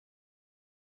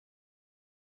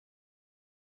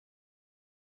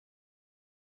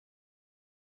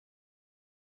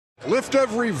Lift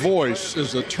Every Voice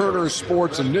is a Turner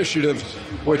Sports initiative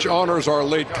which honors our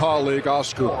late colleague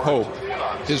Oscar Pope.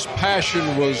 His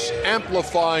passion was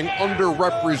amplifying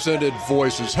underrepresented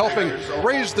voices, helping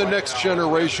raise the next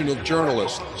generation of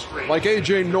journalists, like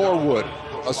A.J. Norwood,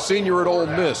 a senior at Ole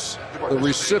Miss, the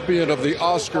recipient of the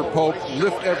Oscar Pope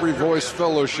Lift Every Voice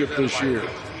Fellowship this year.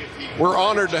 We're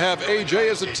honored to have A.J.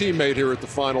 as a teammate here at the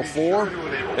Final Four,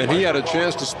 and he had a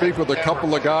chance to speak with a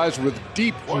couple of guys with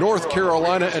deep North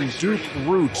Carolina and Duke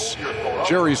roots.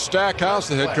 Jerry Stackhouse,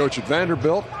 the head coach at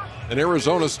Vanderbilt, and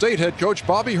Arizona State head coach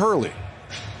Bobby Hurley.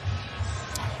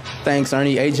 Thanks,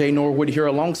 Ernie. A.J. Norwood here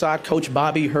alongside Coach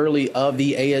Bobby Hurley of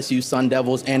the ASU Sun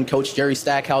Devils and Coach Jerry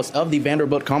Stackhouse of the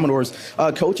Vanderbilt Commodores.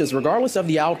 Coaches, regardless of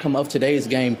the outcome of today's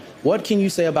game, what can you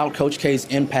say about Coach K's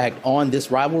impact on this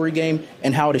rivalry game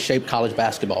and how it has shaped college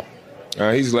basketball?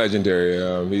 He's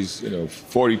legendary. He's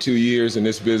 42 years in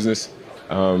this business,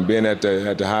 being at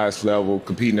the highest level,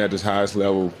 competing at this highest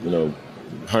level.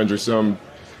 100-some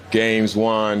games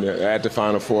won, at the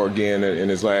Final Four again in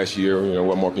his last year.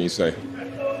 What more can you say?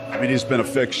 I mean, he's been a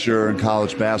fixture in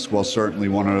college basketball, certainly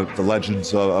one of the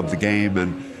legends of the game.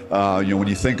 And, when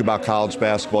you think about college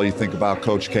basketball, you think about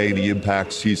Coach K and the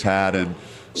impacts he's had. And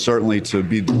certainly to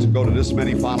go to this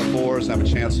many Final Fours, have a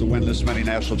chance to win this many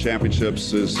national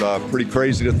championships is pretty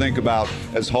crazy to think about,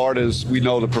 as hard as we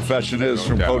know the profession is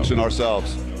from coaching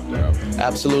ourselves.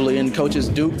 Absolutely, and coaches,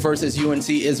 Duke versus UNC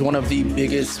is one of the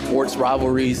biggest sports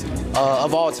rivalries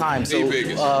of all time. So,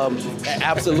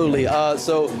 absolutely.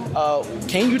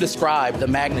 Can you describe the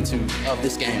magnitude of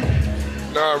this game?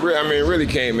 No, it really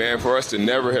came, man. For us to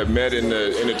never have met in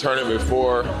the tournament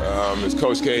before, it's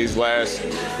Coach K's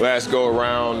last go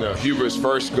around, Hubert's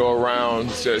first go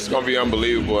around. So it's going to be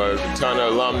unbelievable. A ton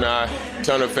of alumni, a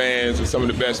ton of fans, and some of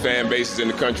the best fan bases in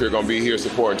the country are going to be here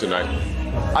supporting tonight.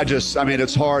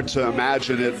 It's hard to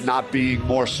imagine it not being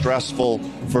more stressful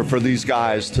for these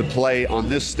guys to play on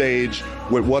this stage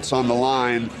with what's on the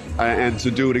line and to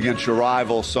do it against your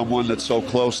rival, someone that's so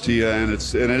close to you. And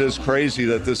it is crazy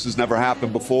that this has never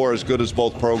happened before, as good as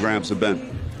both programs have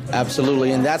been.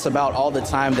 Absolutely, and that's about all the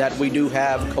time that we do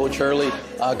have. Coach Hurley,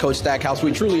 Coach Stackhouse,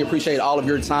 we truly appreciate all of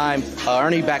your time.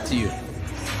 Ernie, back to you.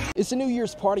 It's a New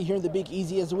Year's party here in the Big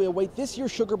Easy as we await this year's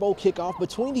Sugar Bowl kickoff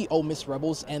between the Ole Miss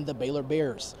Rebels and the Baylor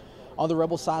Bears. On the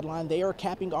Rebel sideline, they are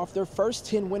capping off their first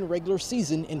 10-win regular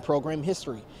season in program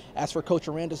history. As for Coach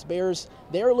Aranda's Bears,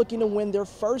 they are looking to win their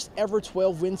first ever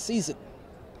 12-win season.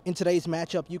 In today's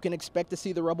matchup, you can expect to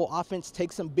see the Rebel offense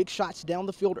take some big shots down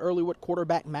the field early with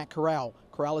quarterback Matt Corral.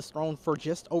 Corral has thrown for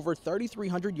just over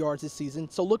 3,300 yards this season,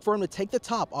 so look for him to take the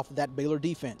top off of that Baylor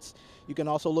defense. You can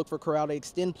also look for Corral to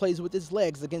extend plays with his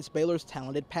legs against Baylor's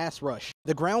talented pass rush.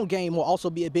 The ground game will also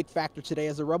be a big factor today,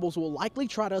 as the Rebels will likely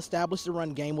try to establish the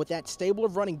run game with that stable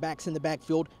of running backs in the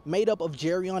backfield made up of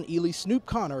Jerrion Ealy, Snoop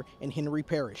Connor, and Henry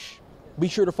Parrish. Be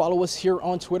sure to follow us here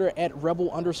on Twitter at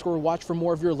 @Rebel_Watch for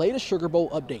more of your latest Sugar Bowl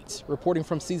updates. Reporting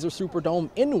from Caesar Superdome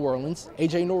in New Orleans,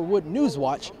 A.J. Norwood,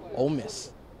 Newswatch, Ole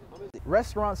Miss.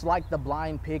 Restaurants like the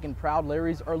Blind Pig and Proud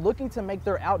Larry's are looking to make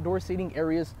their outdoor seating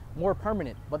areas more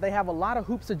permanent, but they have a lot of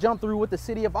hoops to jump through with the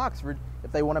city of Oxford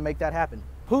if they want to make that happen.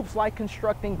 Hoops like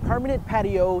constructing permanent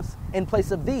patios in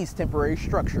place of these temporary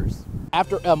structures.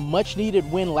 After a much-needed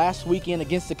win last weekend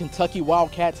against the Kentucky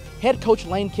Wildcats, head coach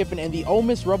Lane Kiffin and the Ole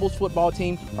Miss Rebels football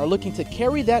team are looking to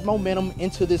carry that momentum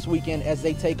into this weekend as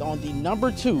they take on the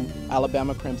number 2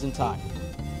 Alabama Crimson Tide.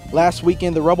 Last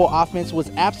weekend, the Rebel offense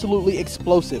was absolutely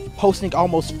explosive, posting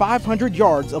almost 500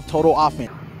 yards of total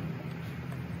offense.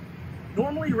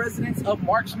 Normally, residents of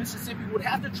Marks, Mississippi would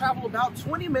have to travel about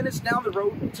 20 minutes down the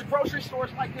road to grocery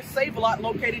stores like this Save-A-Lot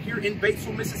located here in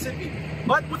Batesville, Mississippi.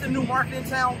 But with the new market in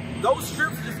town, those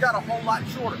trips just got a whole lot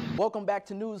shorter. Welcome back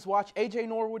to Newswatch. A.J.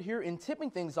 Norwood here, and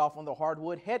tipping things off on the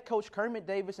hardwood, head coach Kermit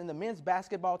Davis and the men's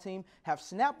basketball team have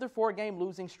snapped their 4-game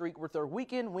losing streak with their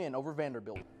weekend win over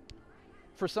Vanderbilt.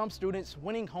 For some students,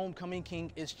 winning Homecoming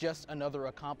King is just another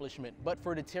accomplishment, but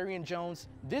for Deterian Jones,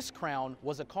 this crown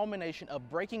was a culmination of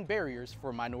breaking barriers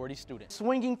for minority students.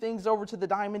 Swinging things over to the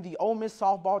diamond, the Ole Miss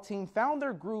softball team found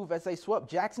their groove as they swept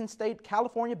Jackson State,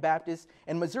 California Baptist,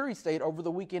 and Missouri State over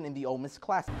the weekend in the Ole Miss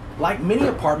Classic. Like many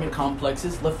apartment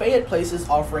complexes, Lafayette Place is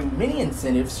offering many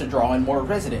incentives to draw in more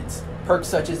residents. Perks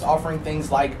such as offering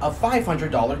things like a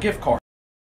 $500 gift card.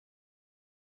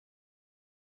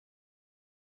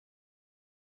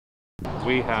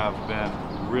 We have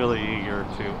been really eager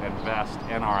to invest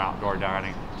in our outdoor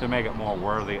dining to make it more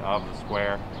worthy of the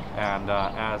square, and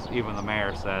as even the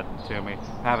mayor said to me,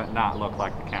 have it not look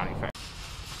like the county fair.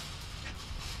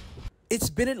 It's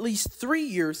been at least 3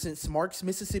 years since Marks,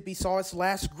 Mississippi saw its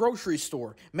last grocery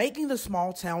store, making the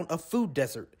small town a food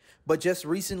desert. But just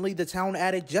recently, the town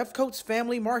added Jeffcoat's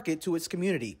Family Market to its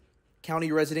community.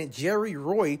 County resident Jerry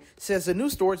Roy says the new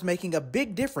store is making a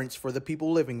big difference for the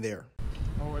people living there.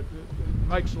 Oh, it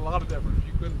makes a lot of difference.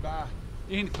 You couldn't buy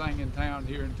anything in town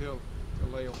here until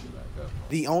they open back up.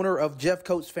 The owner of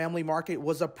Jeffcoat's Family Market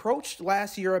was approached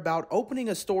last year about opening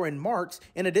a store in Marks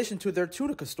in addition to their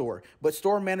Tunica store, but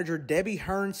store manager Debbie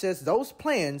Hearn says those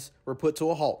plans were put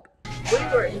to a halt. We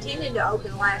were intending to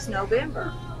open last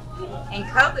November, and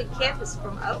COVID kept us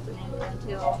from opening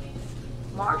until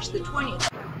March the 20th.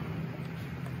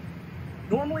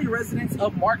 Normally, residents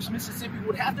of Marks, Mississippi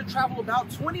would have to travel about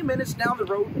 20 minutes down the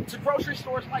road to grocery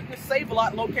stores like this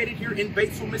Save-A-Lot located here in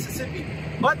Batesville, Mississippi.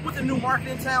 But with the new market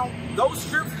in town, those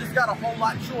trips just got a whole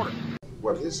lot shorter.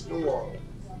 Well, this store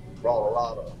brought a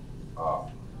lot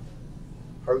of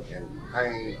hurt and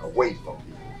pain away from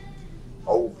people.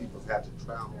 Old people had to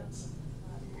travel.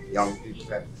 Young people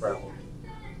had to travel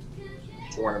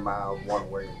 20 miles one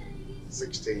way,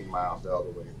 16 miles the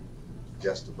other way,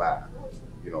 just to buy,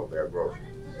 their groceries.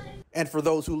 And for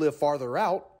those who live farther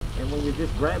out, and when you're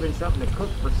just grabbing something to cook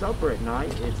for supper at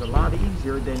night, it's a lot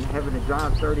easier than having to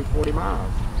drive 30, 40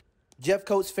 miles.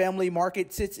 Jeffcoat's Family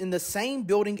Market sits in the same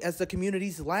building as the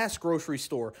community's last grocery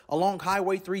store, along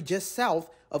Highway 3 just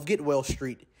south of Getwell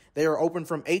Street. They are open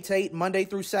from 8 to 8 Monday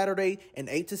through Saturday and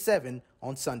 8 to 7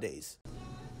 on Sundays.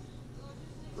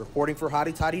 Reporting for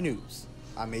Hotty Toddy News,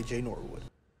 I'm AJ Norwood.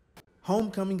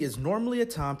 Homecoming is normally a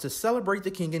time to celebrate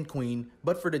the king and queen,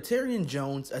 but for Detarian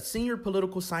Jones, a senior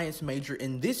political science major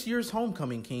in this year's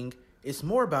Homecoming King, it's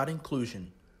more about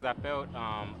inclusion. I felt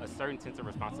a certain sense of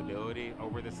responsibility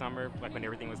over the summer, like when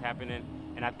everything was happening.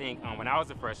 And I think when I was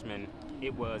a freshman,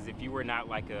 it was if you were not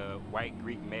like a white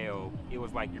Greek male, it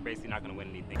was like you're basically not going to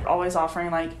win anything. Always offering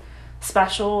like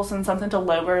specials and something to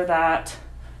lower that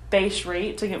base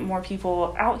rate to get more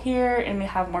people out here and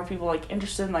have more people like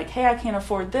interested in like, hey, I can't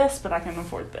afford this, but I can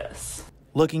afford this.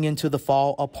 Looking into the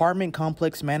fall, apartment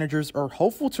complex managers are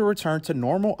hopeful to return to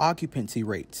normal occupancy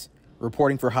rates.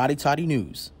 Reporting for Hotty Toddy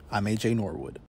News, I'm AJ Norwood.